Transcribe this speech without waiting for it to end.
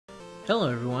Hello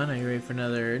everyone, are you ready for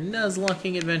another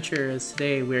Nuzlocking adventure? As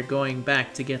today we're going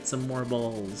back to get some more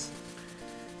balls.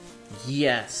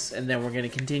 Yes, and then we're going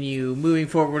to continue moving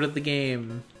forward with the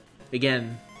game.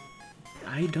 Again,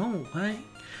 I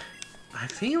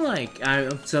feel like,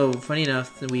 so funny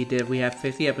enough, we have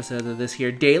 50 episodes of this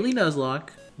here Daily Nuzlock,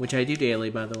 which I do daily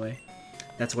by the way.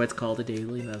 That's why it's called a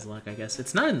Daily Nuzlock, I guess.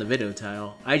 It's not in the video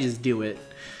title, I just do it.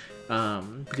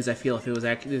 Because I feel if it was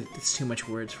it's too much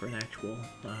words for an actual,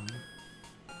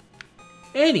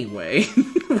 Anyway,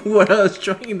 what I was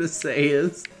trying to say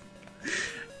is,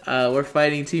 we're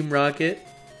fighting Team Rocket.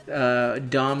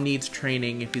 Dom needs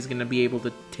training if he's going to be able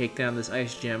to take down this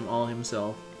ice gem all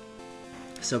himself.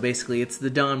 So basically, it's the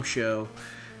Dom show,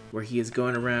 where he is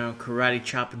going around karate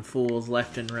chopping fools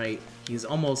left and right. He's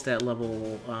almost at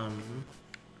level, well,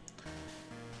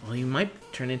 he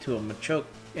might turn into a Machoke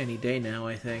any day now,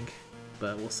 I think.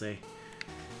 But we'll see.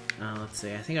 Let's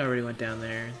see, I think I already went down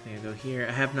there. I think I go here.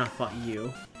 I have not fought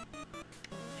you.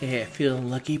 Hey, feeling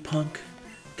lucky, punk?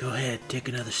 Go ahead, take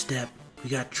another step. We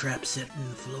got traps set in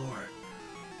the floor.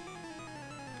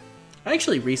 I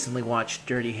actually recently watched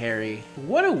Dirty Harry.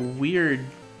 What a weird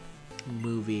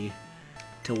movie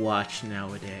to watch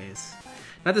nowadays.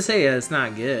 Not to say it's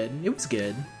not good. It was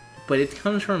good. But it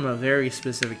comes from a very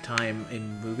specific time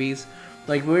in movies.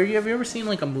 Like, have you ever seen,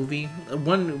 like, a movie?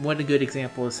 One a good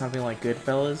example is something like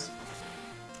Goodfellas,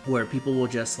 where people will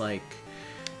just, like,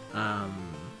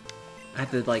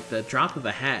 at the drop of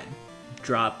a hat,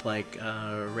 drop, like,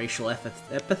 racial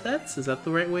epithets? Is that the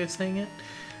right way of saying it?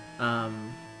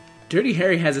 Dirty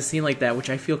Harry has a scene like that, which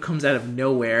I feel comes out of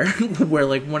nowhere, where,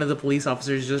 like, one of the police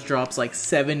officers just drops, like,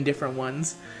 7 different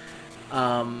ones.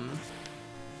 And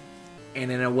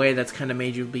in a way that's kind of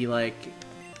made you be like,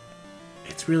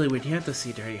 it's really weird. You have to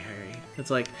see Dirty Harry.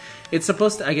 It's like, it's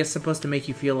supposed to make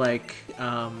you feel like,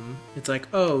 it's like,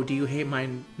 oh, do you hate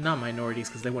not minorities,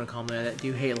 because they wouldn't call them that. Do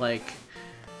you hate, like,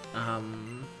 I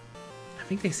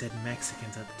think they said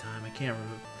Mexicans at the time. I can't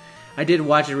remember. I did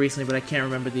watch it recently, but I can't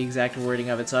remember the exact wording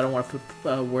of it, so I don't want to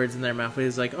put words in their mouth. But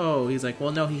he's like,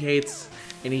 well, no, he hates,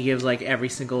 and he gives, like, every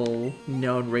single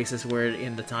known racist word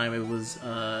in the time it was,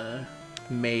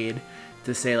 made.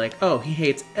 To say, like, oh, he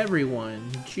hates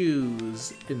everyone,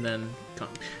 Jews, and then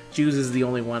Jews is the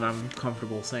only one I'm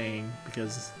comfortable saying,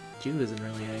 because Jew isn't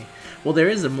really a... Well, there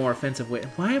is a more offensive way...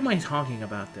 Why am I talking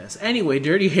about this? Anyway,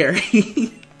 Dirty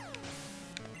Harry.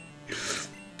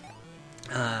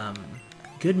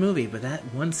 Good movie, but that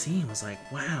one scene was like,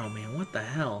 wow, man, what the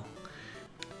hell?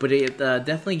 But it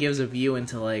definitely gives a view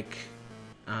into, like...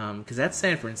 because that's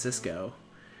San Francisco.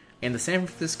 And the San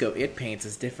Francisco it paints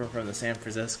is different from the San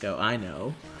Francisco I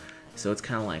know. So it's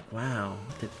kind of like, wow,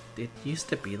 did it used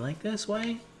to be like this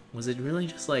way? Was it really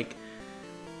just like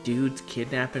dudes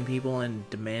kidnapping people and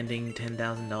demanding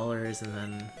 $10,000 and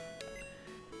then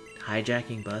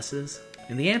hijacking buses?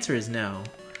 And the answer is no.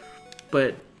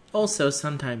 But also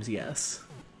sometimes yes.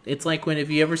 It's like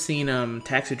if you ever seen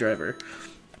Taxi Driver,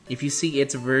 if you see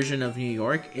its version of New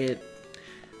York, it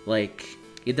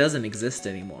doesn't exist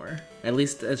anymore. At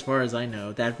least as far as I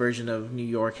know, that version of New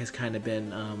York has kind of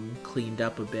been cleaned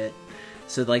up a bit.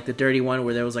 So like the dirty one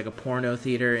where there was like a porno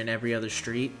theater in every other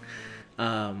street,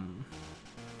 that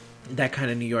kind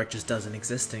of New York just doesn't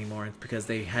exist anymore because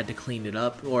they had to clean it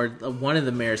up. Or one of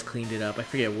the mayors cleaned it up. I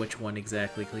forget which one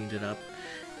exactly cleaned it up.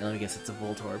 And let me guess, it's a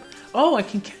Voltorb. Oh, I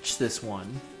can catch this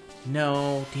one.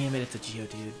 No, damn it, it's a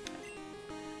Geodude.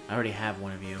 I already have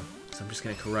one of you, so I'm just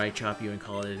going to karate chop you and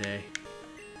call it a day.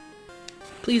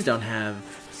 Please don't have...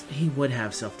 He would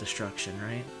have self-destruction,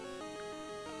 right?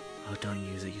 Oh, don't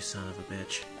use it, you son of a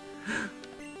bitch.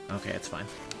 Okay, it's fine.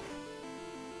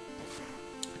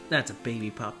 That's a baby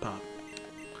pop-pop.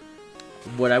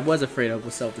 What I was afraid of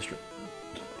was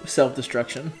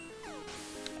self-destruction.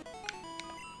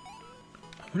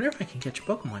 I wonder if I can catch a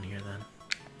Pokemon here, then.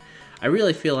 I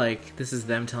really feel like this is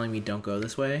them telling me don't go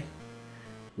this way.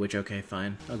 Which, okay,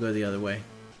 fine. I'll go the other way.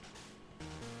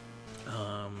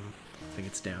 I think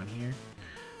it's down here.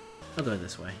 I'll go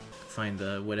this way. Find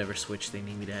the whatever switch they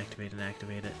need me to activate and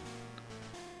activate it.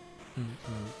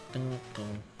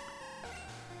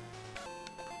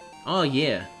 Oh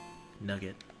yeah,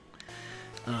 Nugget.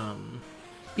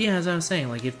 Yeah, as I was saying,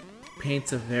 like it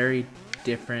paints a very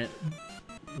different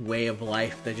way of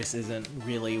life that just isn't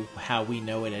really how we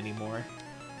know it anymore.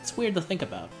 It's weird to think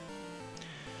about.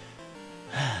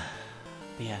 But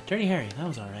yeah, Dirty Harry, that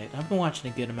was alright. I've been watching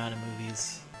a good amount of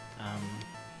movies.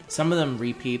 Some of them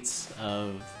repeats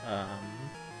of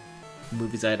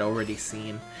movies I had already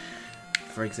seen.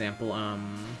 For example,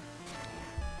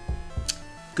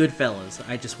 Goodfellas,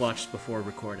 I just watched before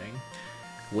recording,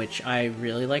 which I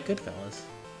really like Goodfellas.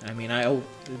 I mean,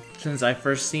 since I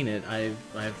first seen it, I've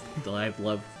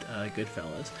loved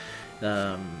Goodfellas.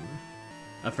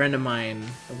 A friend of mine,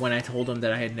 when I told him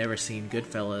that I had never seen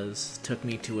Goodfellas, took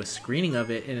me to a screening of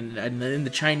it in the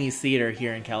Chinese theater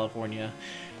here in California,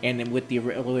 and with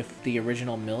the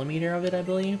original millimeter of it, I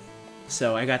believe.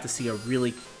 So I got to see a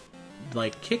really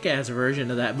like kick-ass version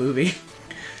of that movie,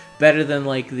 better than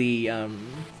like the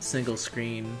single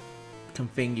screen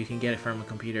thing you can get it from a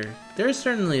computer. There's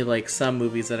certainly like some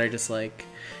movies that are just like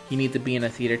you need to be in a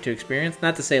theater to experience.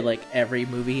 Not to say like every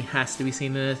movie has to be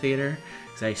seen in a theater,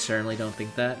 because I certainly don't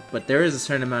think that. But there is a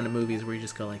certain amount of movies where you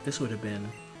just go like, this would have been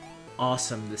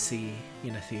awesome to see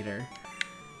in a theater,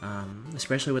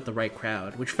 especially with the right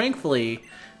crowd. Which thankfully,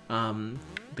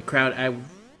 the crowd I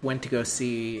went to go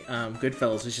see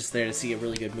Goodfellas was just there to see a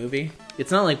really good movie.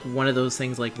 It's not like one of those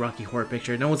things like Rocky Horror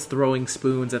Picture. No one's throwing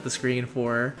spoons at the screen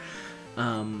for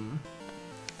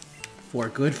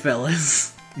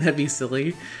Goodfellas. That'd be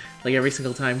silly. Like every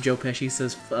single time Joe Pesci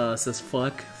says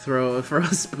fuck, throw a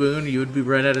spoon, you would be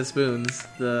run out of spoons.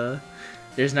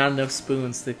 There's not enough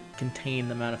spoons to contain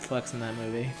the amount of fucks in that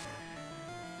movie.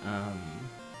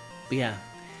 But yeah,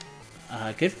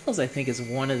 Goodfellas I think is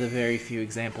one of the very few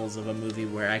examples of a movie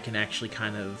where I can actually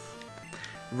kind of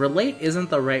relate. Isn't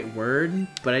the right word,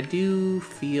 but I do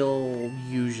feel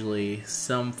usually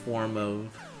some form of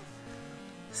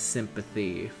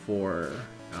sympathy for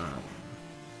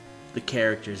the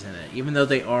characters in it, even though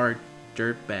they are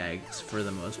dirtbags for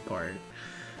the most part.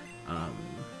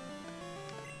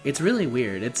 It's really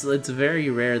weird. It's very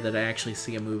rare that I actually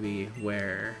see a movie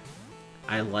where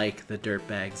I like the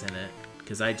dirtbags in it,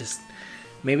 because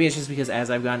maybe it's just because as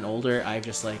I've gotten older, I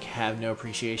just like have no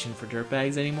appreciation for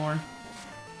dirtbags anymore.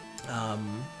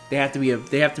 They have to be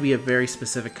a very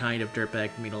specific kind of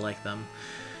dirtbag for me to like them.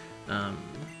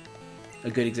 A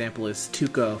good example is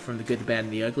Tuco from The Good, the Bad,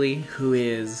 and the Ugly, who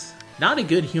is not a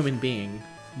good human being,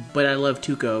 but I love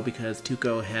Tuco because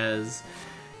Tuco has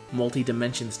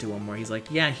multi-dimensions to him, where he's like,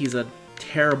 yeah, he's a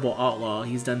terrible outlaw,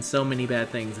 he's done so many bad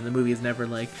things, and the movie is never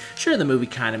like, sure, the movie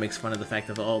kind of makes fun of the fact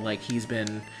of, oh, like, he's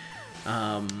been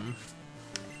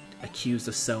accused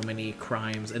of so many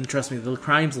crimes, and trust me, the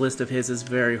crimes list of his is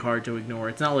very hard to ignore.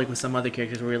 It's not like with some other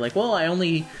characters where you're like, well, I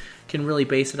only can really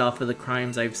base it off of the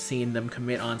crimes I've seen them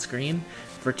commit on screen.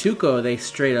 For Tuco, they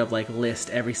straight up like list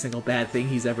every single bad thing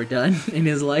he's ever done in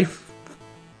his life.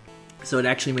 So it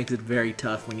actually makes it very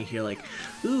tough when you hear like,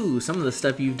 ooh, some of the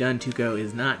stuff you've done, Tuco,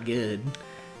 is not good.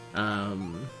 But I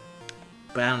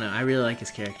don't know, I really like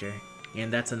his character.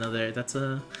 And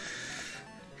Tuco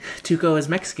is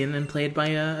Mexican and played by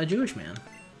a Jewish man,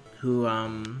 who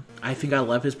I think I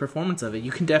love his performance of it.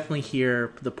 You can definitely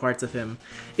hear the parts of him.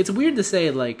 It's weird to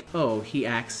say like, oh,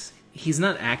 he's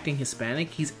not acting Hispanic,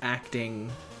 he's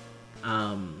acting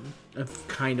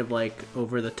kind of like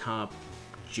over the top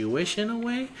Jewish in a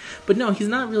way. But no, he's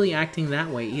not really acting that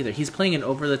way either. He's playing an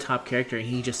over the top character and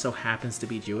he just so happens to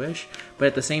be Jewish. But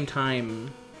at the same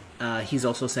time, he's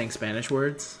also saying Spanish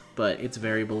words. But it's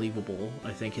very believable,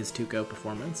 I think, his Tuco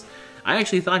performance. I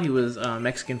actually thought he was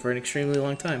Mexican for an extremely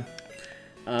long time.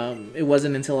 It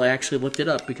wasn't until I actually looked it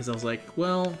up, because I was like,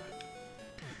 well,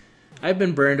 I've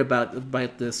been burned by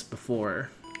this before.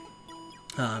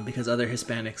 Because other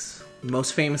Hispanics,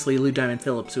 most famously Lou Diamond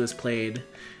Phillips, who has played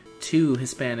two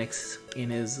Hispanics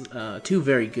in his, two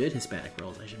very good Hispanic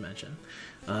roles, I should mention,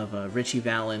 of Richie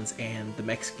Valens and the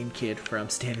Mexican kid from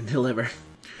Stand and Deliver.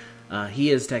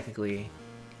 He is technically,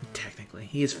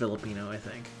 he is Filipino, I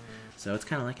think. So it's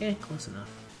kind of like, close enough.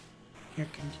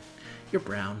 You're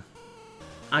brown.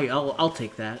 I'll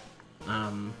take that.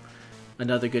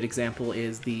 Another good example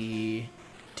is the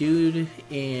dude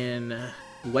in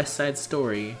West Side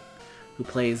Story who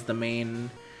plays the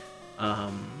main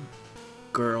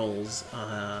girl's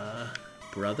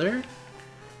brother,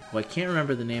 who I can't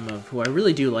remember the name of, who I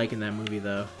really do like in that movie,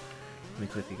 though. Let me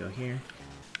quickly go here.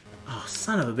 Oh,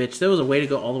 son of a bitch. There was a way to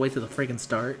go all the way to the freaking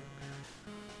start.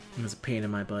 It was a pain in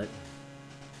my butt.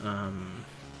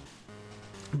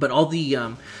 But all the,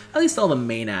 at least all the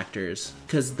main actors,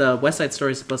 because the West Side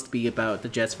Story is supposed to be about the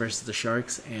Jets versus the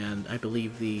Sharks, and I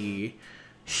believe the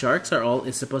Sharks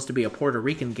is supposed to be a Puerto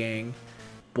Rican gang,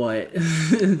 but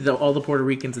all the Puerto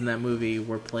Ricans in that movie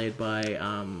were played by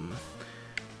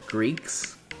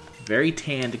Greeks, very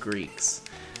tanned Greeks.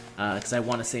 Because I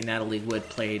want to say Natalie Wood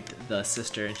played the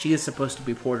sister, and she is supposed to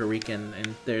be Puerto Rican,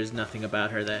 and there's nothing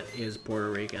about her that is Puerto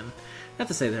Rican. Not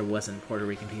to say there wasn't Puerto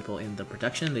Rican people in the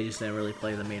production, they just didn't really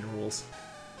play the main roles.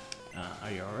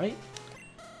 Are you alright?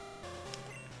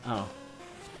 Oh.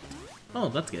 Oh,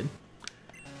 that's good.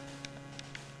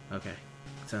 Okay.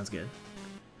 Sounds good.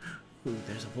 Ooh,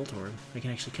 there's a Voltorb. I can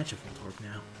actually catch a Voltorb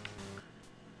now.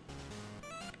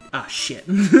 Ah, shit.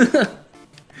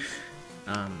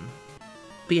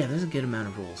 But yeah, there's a good amount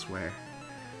of rules where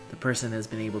the person has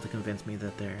been able to convince me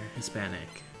that they're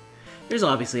Hispanic. There's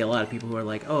obviously a lot of people who are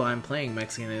like, oh, I'm playing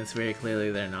Mexican, and it's very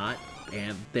clearly they're not,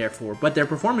 and therefore, but their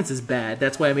performance is bad,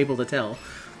 that's why I'm able to tell.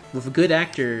 With a good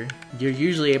actor, you're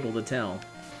usually able to tell.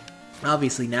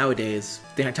 Obviously, nowadays,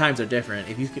 the times are different.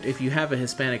 If you have a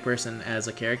Hispanic person as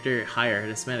a character, hire a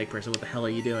Hispanic person, what the hell are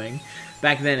you doing?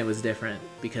 Back then it was different,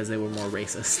 because they were more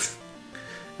racist.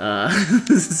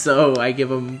 So I give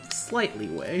them slight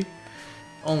leeway.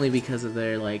 Only because of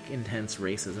their, like, intense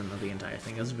racism of the entire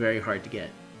thing. It was very hard to get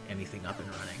anything up and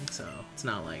running, so it's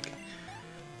not like...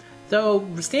 Though,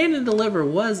 Stand and Deliver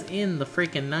was in the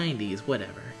freaking 90s,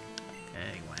 whatever.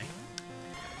 Anyway.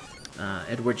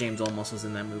 Edward James Olmos was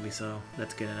in that movie, so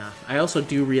that's good enough. I also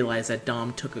do realize that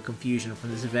Dom took a confusion from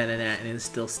this Venonat and is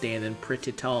still standing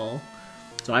pretty tall.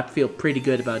 So I feel pretty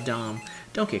good about Dom.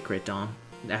 Don't get crit, Dom,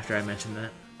 after I mentioned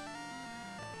that.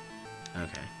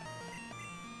 Okay.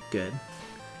 Good.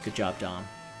 Good job, Dom.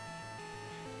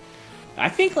 I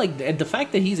think, like, the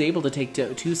fact that he's able to take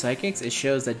two psychics, it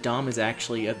shows that Dom is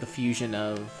actually the fusion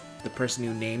of the person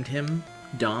who named him,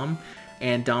 Dom,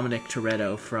 and Dominic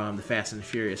Toretto from the Fast and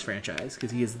Furious franchise,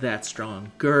 because he is that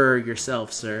strong. Grr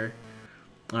yourself, sir.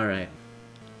 Alright.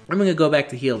 I'm going to go back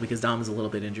to heal, because Dom is a little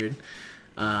bit injured.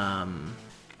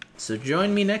 So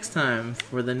join me next time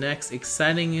for the next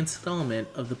exciting installment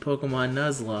of the Pokemon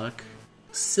Nuzlocke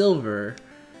Silver.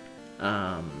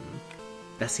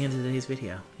 That's the end of today's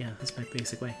video. Yeah, that's my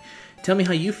basic way. Tell me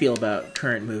how you feel about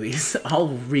current movies. I'll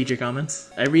read your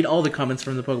comments. I read all the comments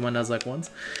from the Pokemon Nuzlocke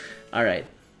ones. Alright.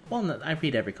 Well, no, I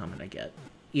read every comment I get.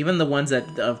 Even the ones that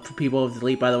people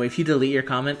delete, by the way. If you delete your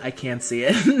comment, I can't see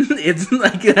it. It's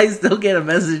like I still get a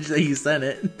message that you sent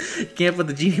it. You can't put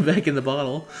the genie back in the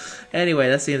bottle. Anyway,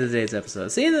 that's the end of today's episode.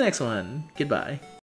 See you in the next one. Goodbye.